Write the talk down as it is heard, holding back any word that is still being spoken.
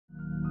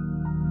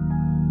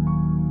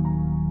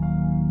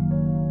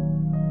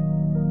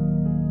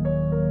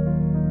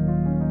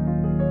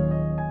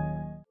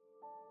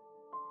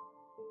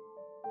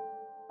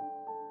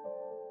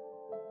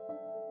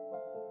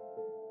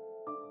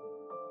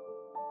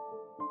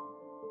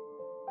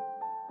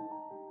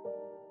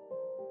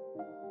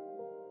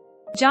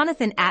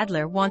Jonathan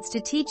Adler wants to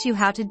teach you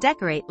how to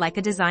decorate like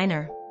a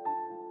designer.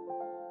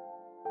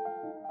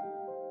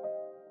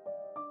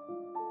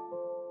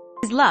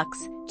 His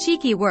luxe,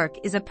 cheeky work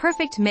is a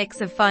perfect mix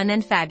of fun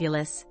and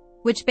fabulous,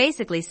 which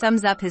basically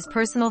sums up his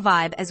personal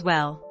vibe as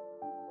well.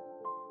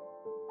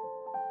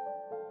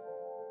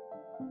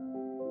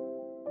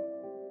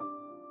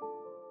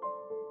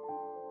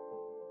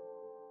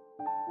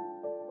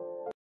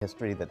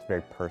 History that's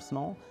very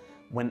personal.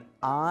 When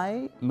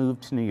I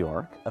moved to New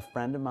York, a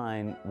friend of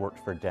mine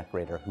worked for a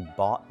decorator who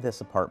bought this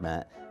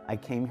apartment. I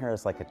came here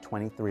as like a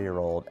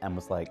 23-year-old and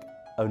was like,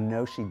 oh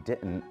no, she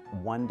didn't.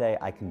 One day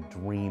I can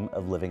dream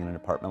of living in an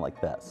apartment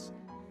like this.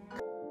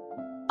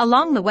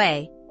 Along the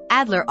way,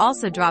 Adler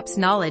also drops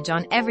knowledge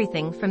on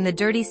everything from the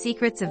dirty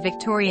secrets of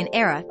Victorian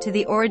era to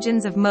the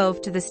origins of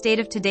mauve to the state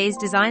of today's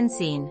design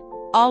scene,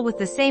 all with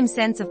the same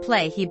sense of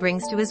play he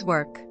brings to his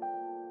work.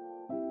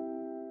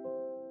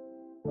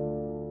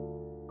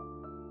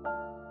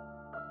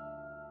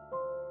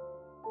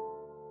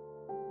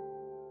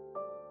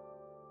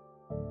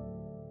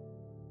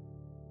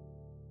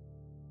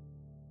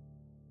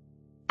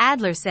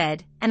 Adler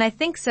said, and I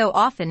think so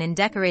often in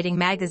decorating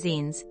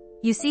magazines,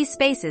 you see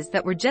spaces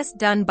that were just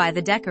done by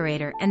the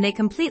decorator and they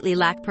completely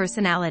lack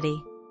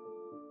personality.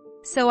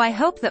 So I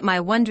hope that my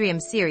Wondrium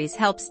series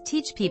helps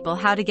teach people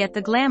how to get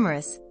the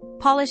glamorous,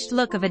 polished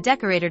look of a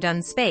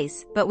decorator-done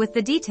space, but with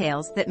the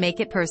details that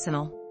make it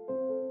personal.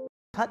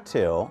 Cut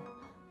to,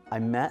 I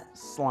met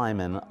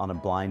Slyman on a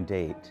blind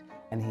date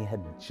and he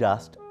had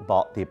just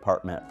bought the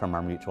apartment from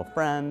our mutual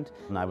friend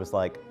and I was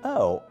like,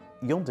 oh,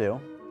 you'll do.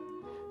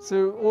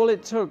 So all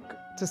it took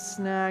to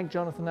snag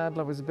Jonathan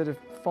Adler was a bit of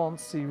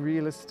fancy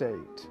real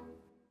estate.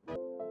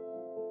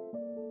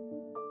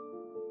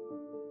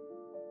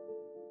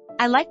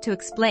 I like to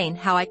explain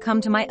how I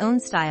come to my own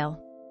style.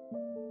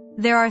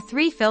 There are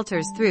 3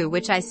 filters through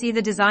which I see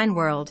the design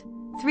world,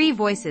 3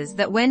 voices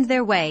that wend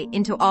their way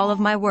into all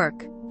of my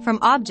work, from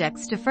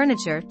objects to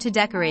furniture to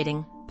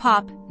decorating,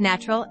 pop,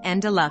 natural,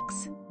 and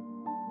deluxe.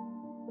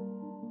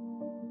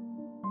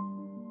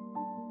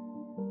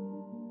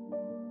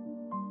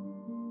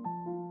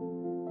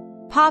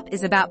 Pop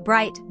is about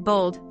bright,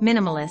 bold,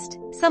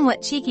 minimalist,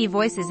 somewhat cheeky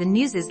voices and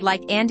muses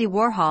like Andy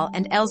Warhol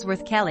and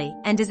Ellsworth Kelly,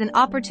 and is an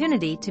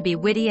opportunity to be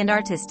witty and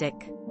artistic.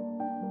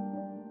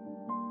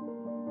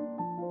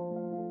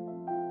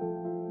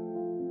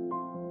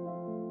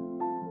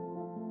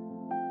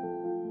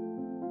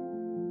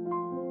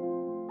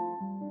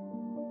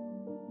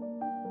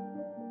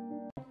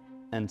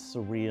 And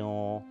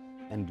surreal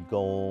and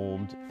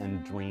gold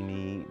and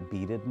dreamy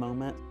beaded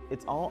moment.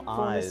 It's all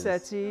eyes.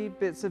 Fornacetti,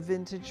 bits of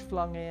vintage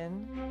flung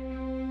in.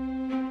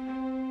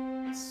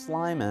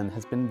 Slyman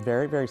has been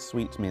very, very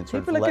sweet to me. And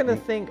People are going to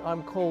think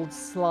I'm called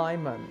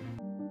Slyman.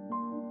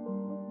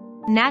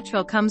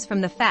 Natural comes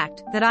from the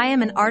fact that I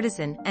am an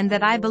artisan and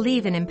that I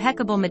believe in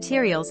impeccable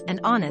materials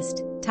and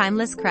honest,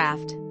 timeless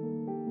craft.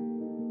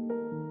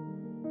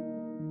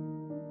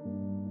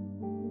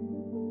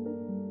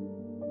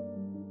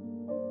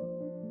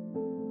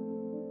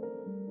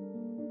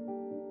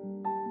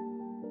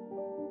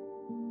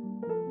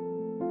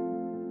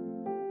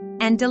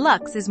 And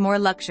deluxe is more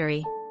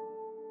luxury.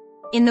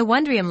 In the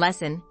Wondrium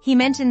lesson, he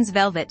mentions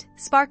velvet,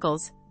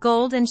 sparkles,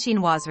 gold and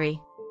chinoiserie.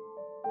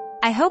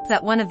 I hope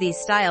that one of these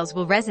styles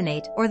will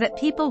resonate or that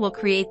people will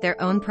create their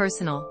own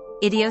personal,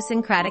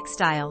 idiosyncratic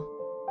style.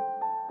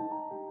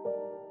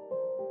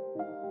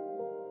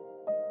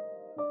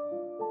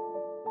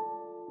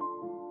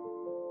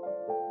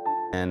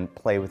 And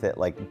play with it,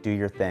 like do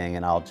your thing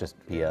and I'll just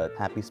be a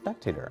happy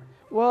spectator.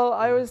 Well,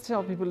 I always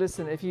tell people,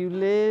 listen, if you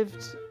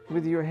lived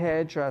with your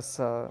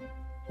hairdresser,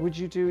 would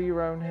you do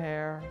your own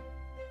hair?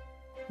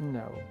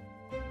 No.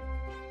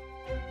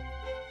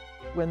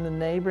 When the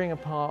neighboring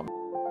apartment...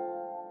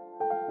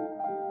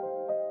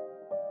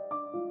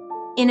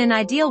 In an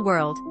ideal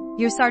world,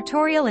 your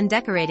sartorial and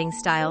decorating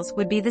styles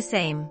would be the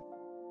same.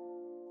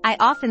 I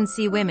often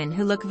see women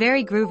who look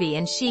very groovy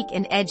and chic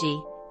and edgy,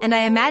 and I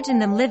imagine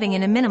them living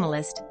in a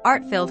minimalist,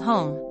 art-filled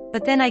home,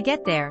 but then I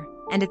get there,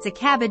 and it's a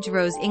cabbage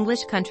rose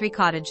English country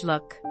cottage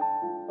look.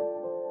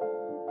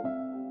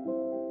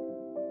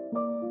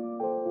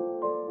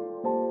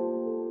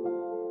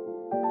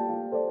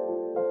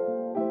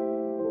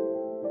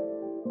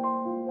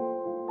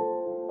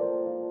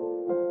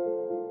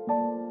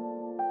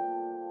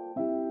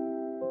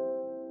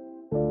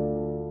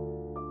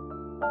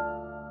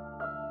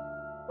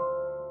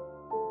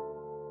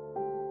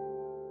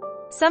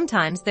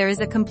 Sometimes there is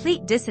a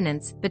complete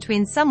dissonance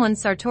between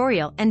someone's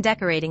sartorial and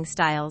decorating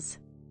styles.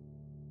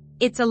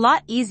 It's a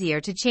lot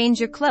easier to change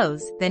your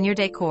clothes than your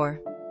decor.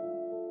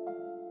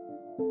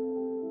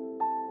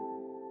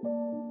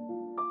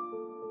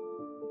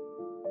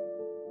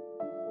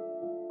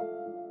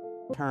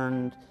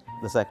 Turned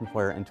the second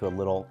floor into a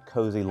little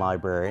cozy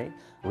library.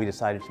 We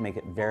decided to make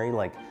it very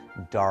like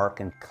dark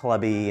and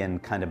clubby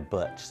and kind of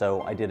butch.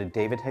 So I did a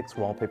David Hicks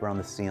wallpaper on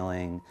the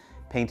ceiling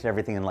Painted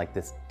everything in like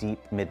this deep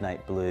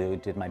midnight blue,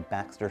 did my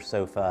Baxter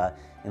sofa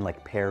in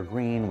like pear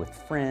green with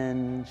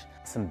fringe,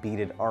 some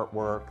beaded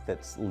artwork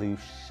that's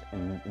loose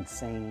and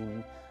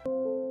insane.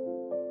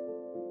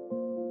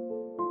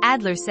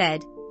 Adler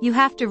said, "You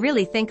have to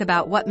really think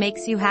about what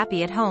makes you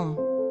happy at home.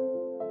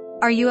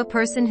 Are you a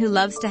person who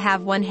loves to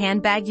have one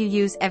handbag you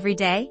use every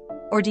day,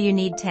 or do you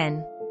need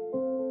 10?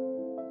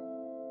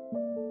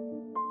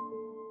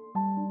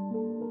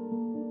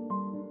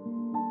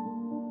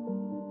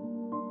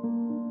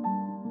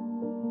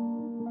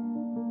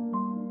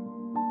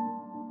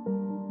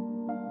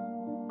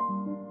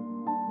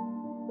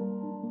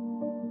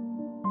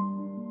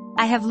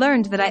 I have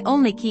learned that I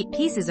only keep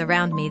pieces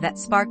around me that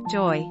spark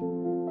joy.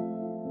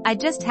 I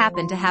just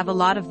happen to have a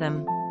lot of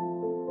them.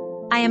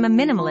 I am a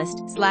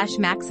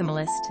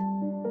minimalist/maximalist.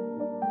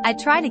 I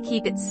try to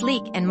keep it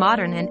sleek and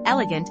modern and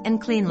elegant and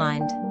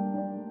clean-lined."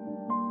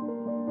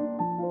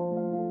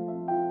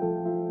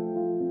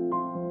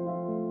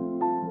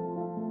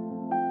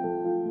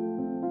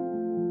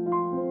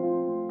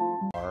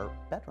 Our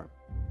bedroom.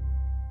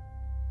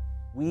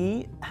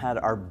 We had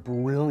our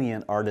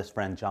brilliant artist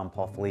friend John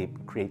Paul Philippe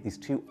create these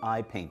 2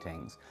 eye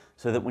paintings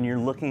so that when you're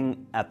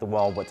looking at the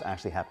wall, what's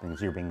actually happening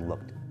is you're being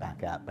looked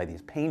back at by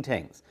these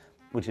paintings,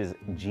 which is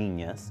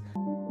genius.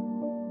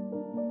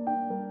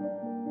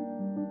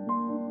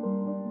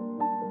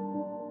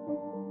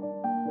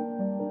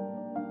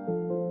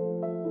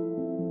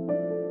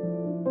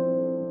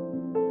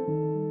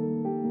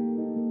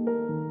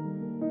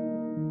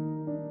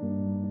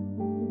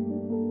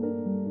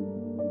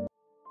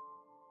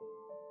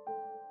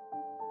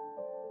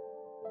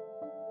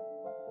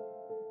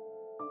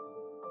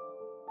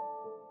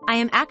 I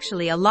am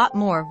actually a lot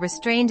more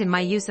restrained in my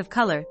use of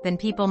color than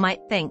people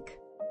might think.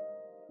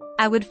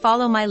 I would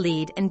follow my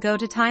lead and go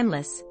to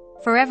timeless,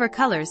 forever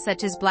colors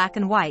such as black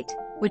and white,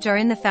 which are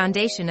in the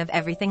foundation of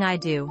everything I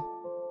do.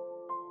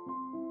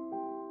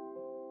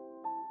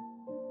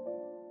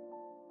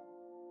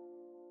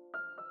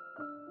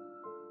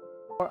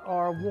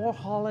 Our war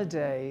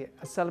holiday,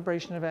 a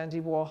celebration of Andy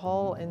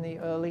Warhol in the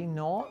early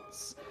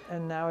noughts,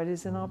 and now it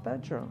is in our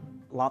bedroom.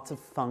 Lots of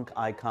funk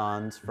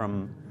icons,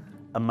 from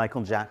a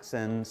Michael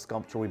Jackson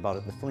sculpture we bought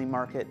at the flea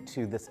market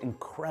to this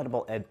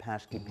incredible Ed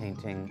Paschke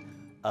painting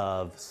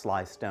of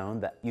Sly Stone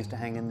that used to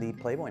hang in the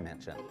Playboy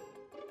Mansion.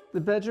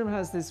 The bedroom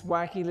has this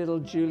wacky little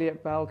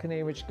Juliet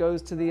balcony which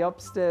goes to the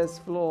upstairs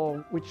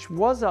floor, which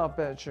was our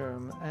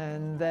bedroom,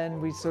 and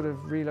then we sort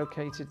of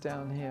relocated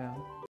down here.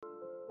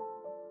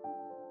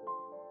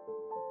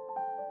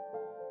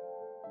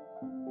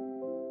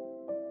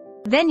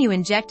 Then you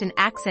inject an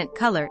accent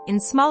color in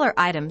smaller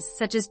items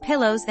such as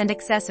pillows and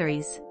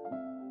accessories.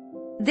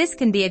 This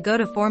can be a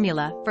go-to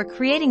formula for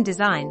creating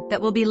design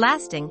that will be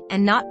lasting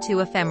and not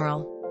too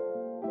ephemeral.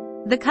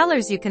 The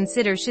colors you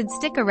consider should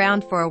stick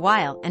around for a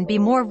while and be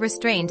more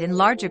restrained in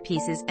larger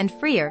pieces and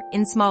freer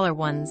in smaller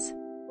ones.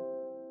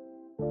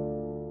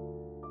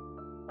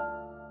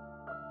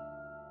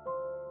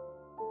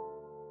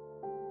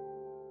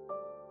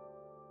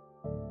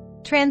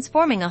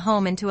 Transforming a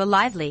home into a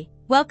lively,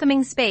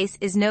 welcoming space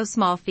is no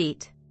small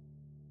feat.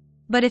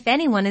 But if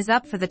anyone is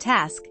up for the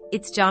task,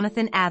 it's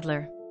Jonathan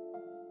Adler.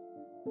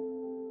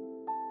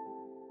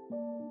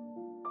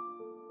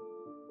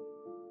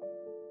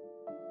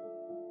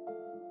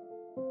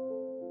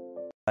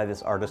 By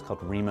this artist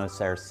called Remo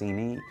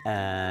Saraceni,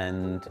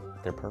 and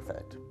they're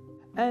perfect.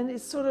 And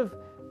it's sort of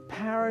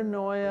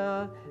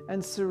paranoia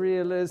and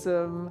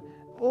surrealism,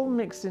 all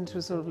mixed into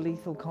a sort of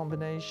lethal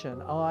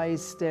combination.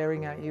 Eyes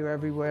staring at you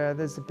everywhere,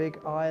 there's a big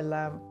eye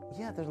lamp.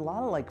 Yeah, there's a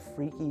lot of like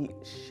freaky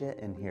shit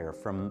in here,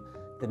 from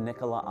the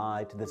Nicola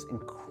eye to this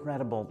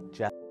incredible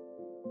jet.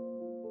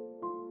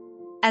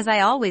 As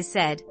I always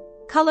said,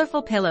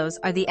 colorful pillows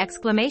are the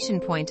exclamation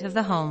point of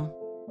the home.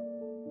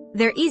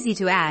 They're easy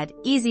to add,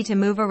 easy to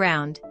move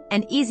around,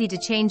 and easy to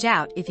change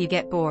out if you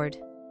get bored.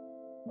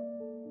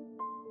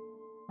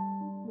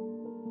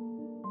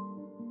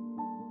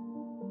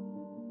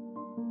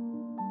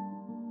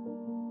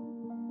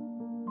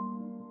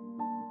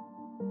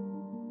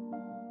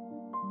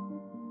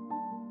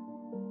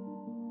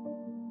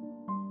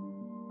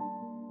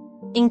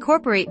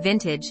 Incorporate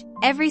vintage.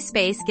 Every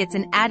space gets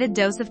an added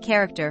dose of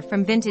character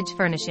from vintage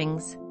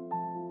furnishings.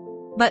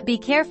 But be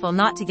careful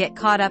not to get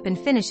caught up in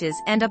finishes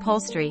and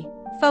upholstery.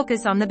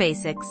 Focus on the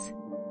basics.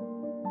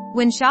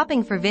 When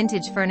shopping for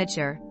vintage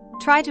furniture,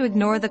 try to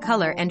ignore the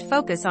color and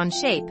focus on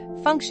shape,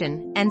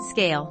 function, and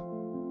scale.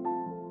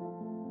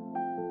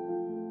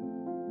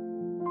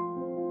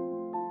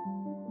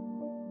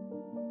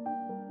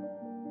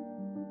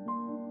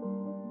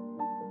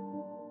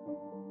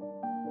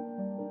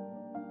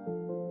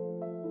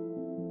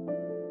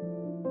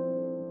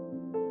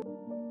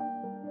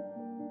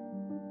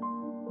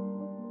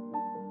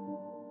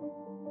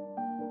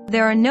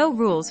 There are no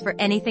rules for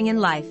anything in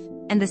life,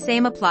 and the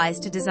same applies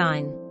to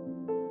design.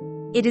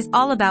 It is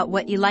all about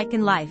what you like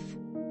in life.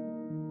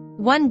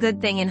 One good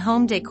thing in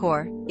home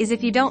decor is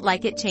if you don't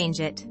like it, change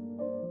it.